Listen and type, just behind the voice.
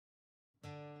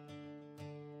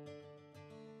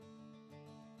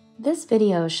This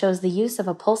video shows the use of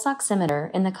a pulse oximeter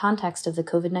in the context of the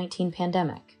COVID-19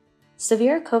 pandemic.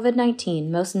 Severe COVID-19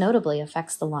 most notably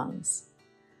affects the lungs.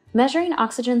 Measuring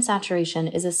oxygen saturation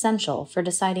is essential for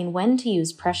deciding when to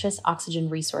use precious oxygen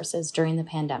resources during the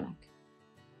pandemic.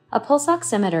 A pulse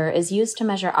oximeter is used to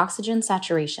measure oxygen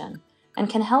saturation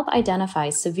and can help identify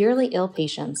severely ill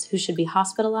patients who should be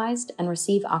hospitalized and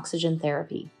receive oxygen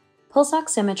therapy. Pulse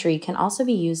oximetry can also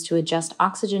be used to adjust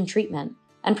oxygen treatment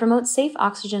and promote safe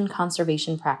oxygen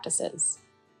conservation practices.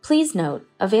 Please note,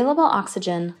 available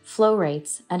oxygen, flow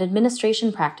rates, and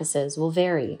administration practices will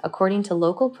vary according to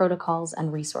local protocols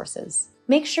and resources.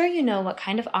 Make sure you know what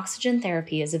kind of oxygen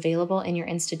therapy is available in your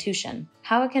institution,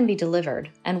 how it can be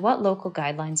delivered, and what local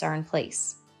guidelines are in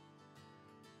place.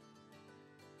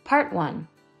 Part 1.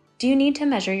 Do you need to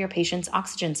measure your patient's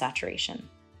oxygen saturation?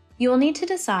 You will need to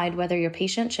decide whether your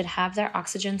patient should have their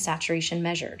oxygen saturation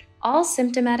measured. All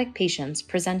symptomatic patients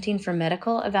presenting for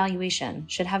medical evaluation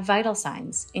should have vital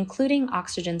signs, including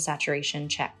oxygen saturation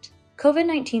checked.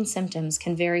 COVID-19 symptoms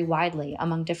can vary widely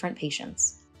among different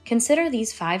patients. Consider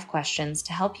these 5 questions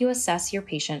to help you assess your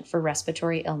patient for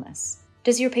respiratory illness.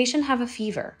 Does your patient have a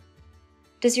fever?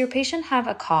 Does your patient have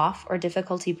a cough or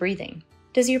difficulty breathing?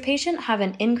 Does your patient have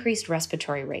an increased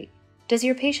respiratory rate? Does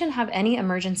your patient have any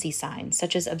emergency signs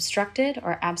such as obstructed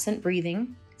or absent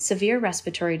breathing, severe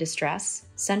respiratory distress,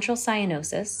 central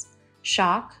cyanosis,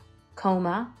 shock,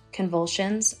 coma,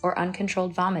 convulsions, or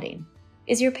uncontrolled vomiting?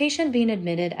 Is your patient being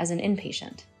admitted as an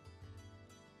inpatient?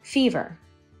 Fever.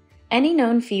 Any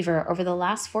known fever over the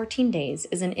last 14 days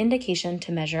is an indication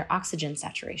to measure oxygen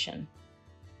saturation.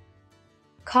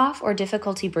 Cough or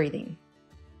difficulty breathing.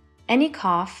 Any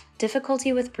cough,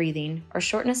 difficulty with breathing, or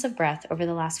shortness of breath over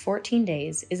the last 14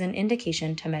 days is an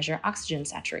indication to measure oxygen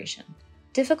saturation.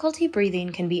 Difficulty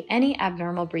breathing can be any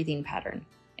abnormal breathing pattern,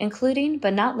 including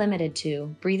but not limited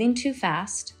to breathing too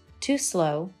fast, too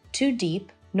slow, too deep,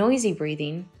 noisy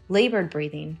breathing, labored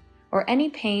breathing, or any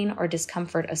pain or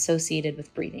discomfort associated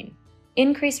with breathing.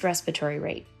 Increased respiratory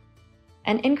rate.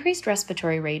 An increased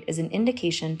respiratory rate is an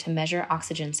indication to measure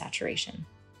oxygen saturation.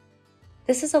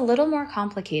 This is a little more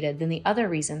complicated than the other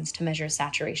reasons to measure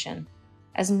saturation,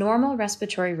 as normal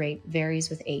respiratory rate varies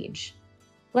with age.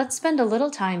 Let's spend a little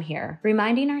time here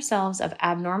reminding ourselves of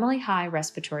abnormally high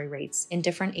respiratory rates in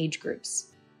different age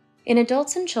groups. In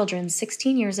adults and children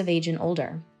 16 years of age and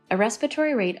older, a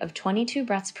respiratory rate of 22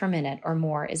 breaths per minute or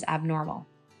more is abnormal.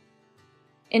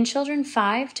 In children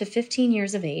 5 to 15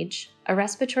 years of age, a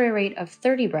respiratory rate of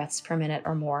 30 breaths per minute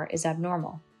or more is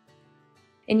abnormal.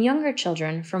 In younger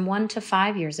children from 1 to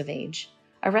 5 years of age,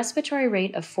 a respiratory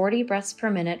rate of 40 breaths per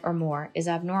minute or more is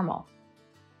abnormal.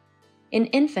 In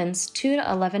infants 2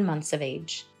 to 11 months of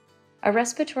age, a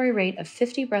respiratory rate of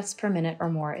 50 breaths per minute or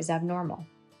more is abnormal.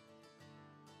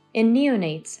 In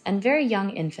neonates and very young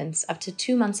infants up to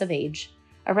 2 months of age,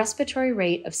 a respiratory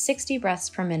rate of 60 breaths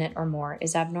per minute or more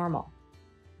is abnormal.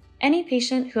 Any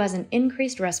patient who has an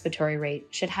increased respiratory rate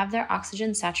should have their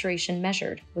oxygen saturation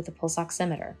measured with a pulse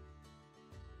oximeter.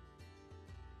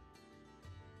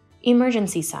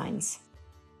 Emergency signs.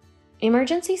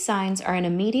 Emergency signs are an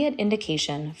immediate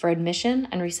indication for admission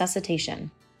and resuscitation,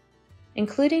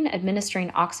 including administering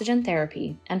oxygen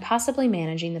therapy and possibly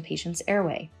managing the patient's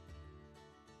airway.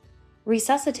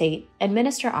 Resuscitate,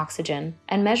 administer oxygen,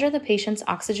 and measure the patient's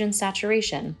oxygen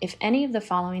saturation if any of the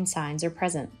following signs are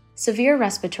present. Severe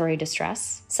respiratory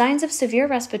distress. Signs of severe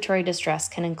respiratory distress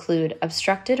can include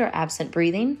obstructed or absent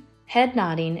breathing, head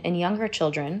nodding in younger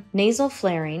children, nasal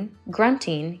flaring,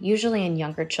 grunting, usually in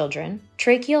younger children,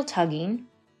 tracheal tugging,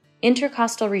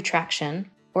 intercostal retraction,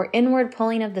 or inward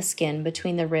pulling of the skin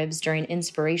between the ribs during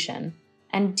inspiration,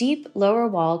 and deep lower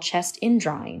wall chest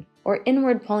indrawing, or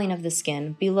inward pulling of the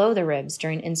skin below the ribs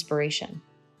during inspiration.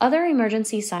 Other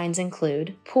emergency signs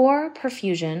include poor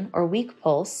perfusion or weak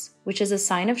pulse, which is a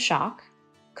sign of shock,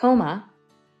 coma,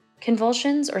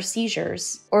 convulsions or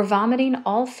seizures, or vomiting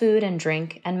all food and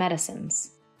drink and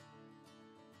medicines.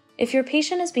 If your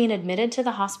patient is being admitted to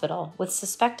the hospital with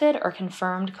suspected or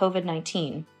confirmed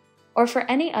COVID-19, or for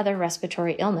any other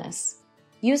respiratory illness,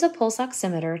 use a pulse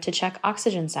oximeter to check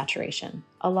oxygen saturation,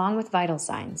 along with vital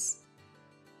signs.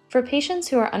 For patients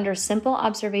who are under simple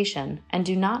observation and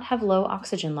do not have low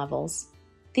oxygen levels,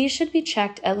 these should be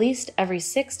checked at least every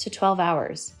 6 to 12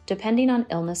 hours, depending on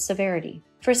illness severity.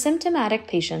 For symptomatic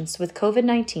patients with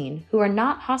COVID-19 who are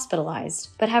not hospitalized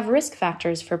but have risk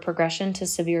factors for progression to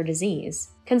severe disease,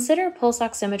 consider pulse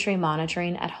oximetry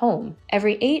monitoring at home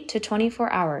every 8 to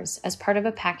 24 hours as part of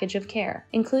a package of care,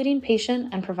 including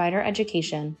patient and provider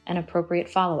education and appropriate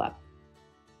follow-up.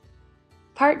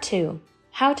 Part 2.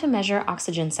 How to measure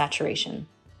oxygen saturation.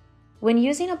 When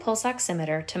using a pulse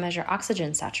oximeter to measure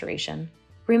oxygen saturation,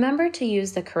 remember to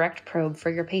use the correct probe for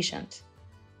your patient.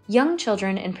 Young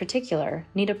children in particular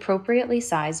need appropriately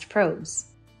sized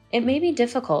probes. It may be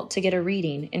difficult to get a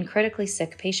reading in critically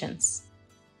sick patients.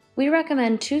 We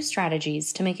recommend 2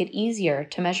 strategies to make it easier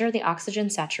to measure the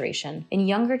oxygen saturation in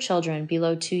younger children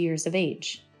below 2 years of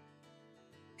age.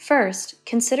 First,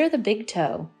 consider the big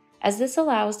toe, as this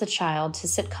allows the child to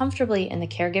sit comfortably in the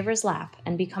caregiver's lap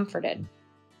and be comforted.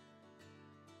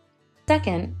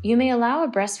 Second, you may allow a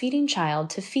breastfeeding child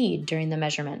to feed during the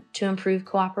measurement to improve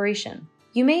cooperation.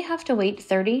 You may have to wait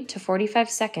 30 to 45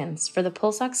 seconds for the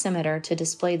pulse oximeter to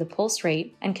display the pulse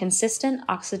rate and consistent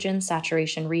oxygen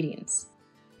saturation readings.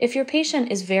 If your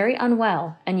patient is very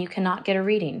unwell and you cannot get a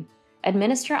reading,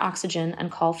 administer oxygen and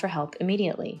call for help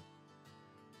immediately.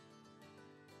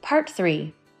 Part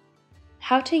 3.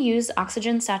 How to use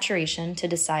oxygen saturation to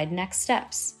decide next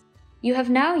steps. You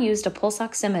have now used a pulse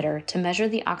oximeter to measure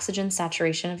the oxygen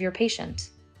saturation of your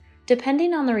patient.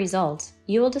 Depending on the result,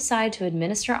 you will decide to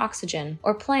administer oxygen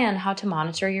or plan how to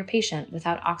monitor your patient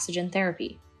without oxygen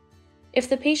therapy. If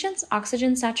the patient's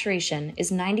oxygen saturation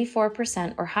is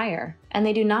 94% or higher and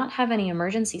they do not have any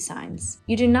emergency signs,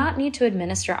 you do not need to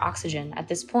administer oxygen at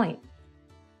this point.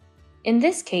 In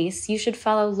this case, you should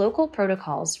follow local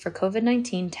protocols for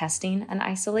COVID-19 testing and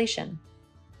isolation.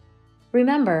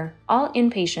 Remember, all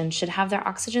inpatients should have their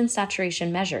oxygen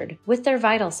saturation measured with their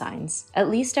vital signs at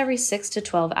least every 6 to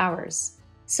 12 hours.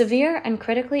 Severe and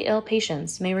critically ill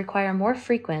patients may require more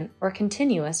frequent or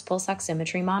continuous pulse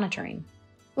oximetry monitoring.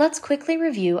 Let's quickly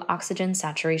review oxygen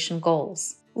saturation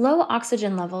goals. Low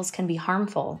oxygen levels can be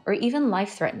harmful or even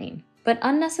life-threatening, but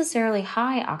unnecessarily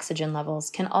high oxygen levels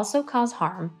can also cause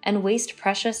harm and waste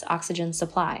precious oxygen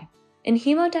supply. In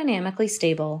hemodynamically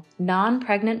stable,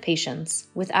 non-pregnant patients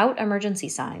without emergency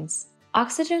signs,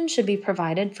 oxygen should be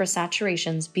provided for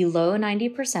saturations below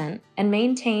 90% and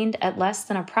maintained at less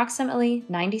than approximately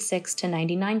 96 to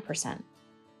 99%.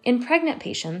 In pregnant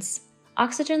patients,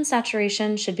 oxygen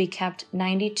saturation should be kept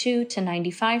 92 to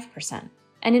 95%.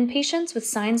 And in patients with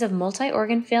signs of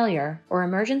multi-organ failure or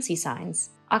emergency signs,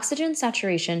 oxygen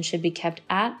saturation should be kept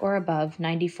at or above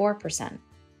 94%.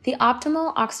 The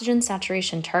optimal oxygen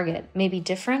saturation target may be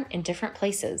different in different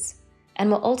places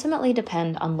and will ultimately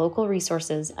depend on local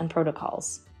resources and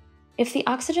protocols. If the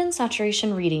oxygen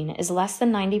saturation reading is less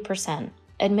than 90%,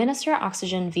 administer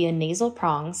oxygen via nasal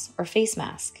prongs or face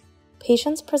mask.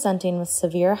 Patients presenting with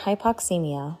severe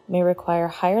hypoxemia may require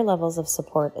higher levels of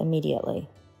support immediately.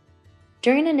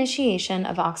 During initiation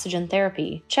of oxygen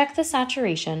therapy, check the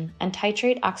saturation and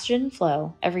titrate oxygen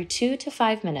flow every 2 to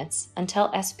 5 minutes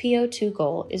until SpO2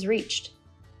 goal is reached.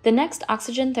 The next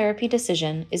oxygen therapy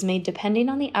decision is made depending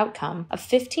on the outcome of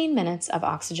 15 minutes of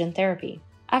oxygen therapy.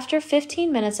 After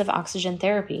 15 minutes of oxygen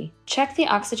therapy, check the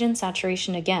oxygen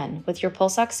saturation again with your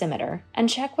pulse oximeter and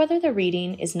check whether the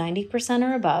reading is 90%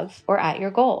 or above or at your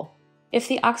goal. If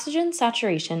the oxygen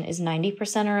saturation is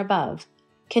 90% or above,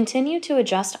 continue to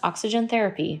adjust oxygen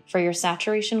therapy for your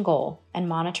saturation goal and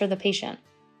monitor the patient.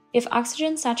 If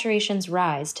oxygen saturations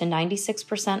rise to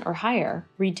 96% or higher,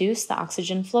 reduce the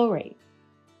oxygen flow rate.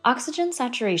 Oxygen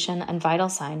saturation and vital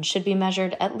signs should be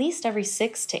measured at least every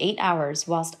 6 to 8 hours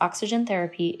whilst oxygen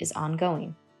therapy is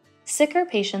ongoing. Sicker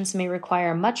patients may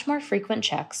require much more frequent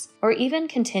checks or even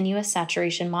continuous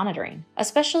saturation monitoring,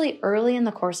 especially early in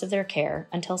the course of their care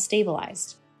until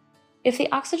stabilized. If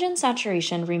the oxygen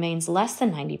saturation remains less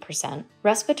than 90%,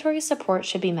 respiratory support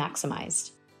should be maximized.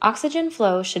 Oxygen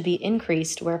flow should be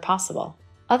increased where possible.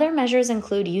 Other measures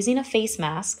include using a face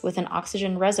mask with an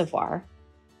oxygen reservoir,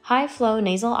 high-flow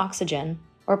nasal oxygen,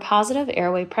 or positive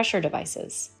airway pressure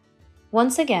devices.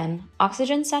 Once again,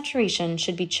 oxygen saturation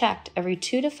should be checked every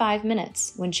 2 to 5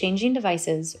 minutes when changing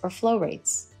devices or flow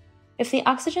rates. If the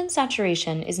oxygen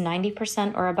saturation is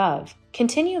 90% or above,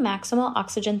 continue maximal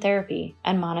oxygen therapy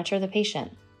and monitor the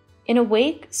patient. In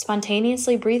awake,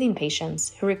 spontaneously breathing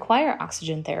patients who require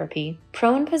oxygen therapy,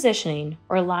 prone positioning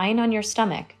or lying on your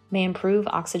stomach may improve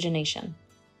oxygenation.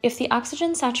 If the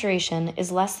oxygen saturation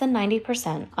is less than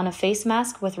 90% on a face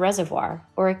mask with reservoir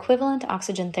or equivalent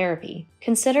oxygen therapy,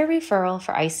 consider referral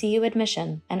for ICU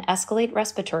admission and escalate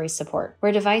respiratory support,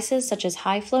 where devices such as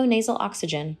high-flow nasal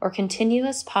oxygen or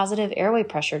continuous positive airway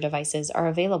pressure devices are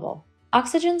available.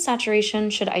 Oxygen saturation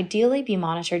should ideally be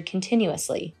monitored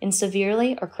continuously in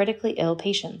severely or critically ill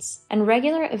patients, and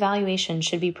regular evaluation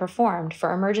should be performed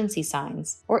for emergency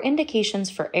signs or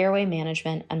indications for airway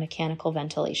management and mechanical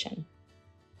ventilation.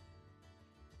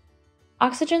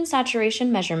 Oxygen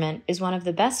saturation measurement is one of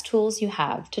the best tools you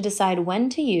have to decide when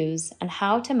to use and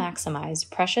how to maximize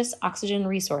precious oxygen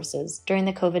resources during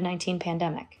the COVID-19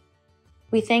 pandemic.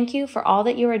 We thank you for all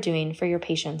that you are doing for your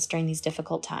patients during these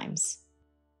difficult times.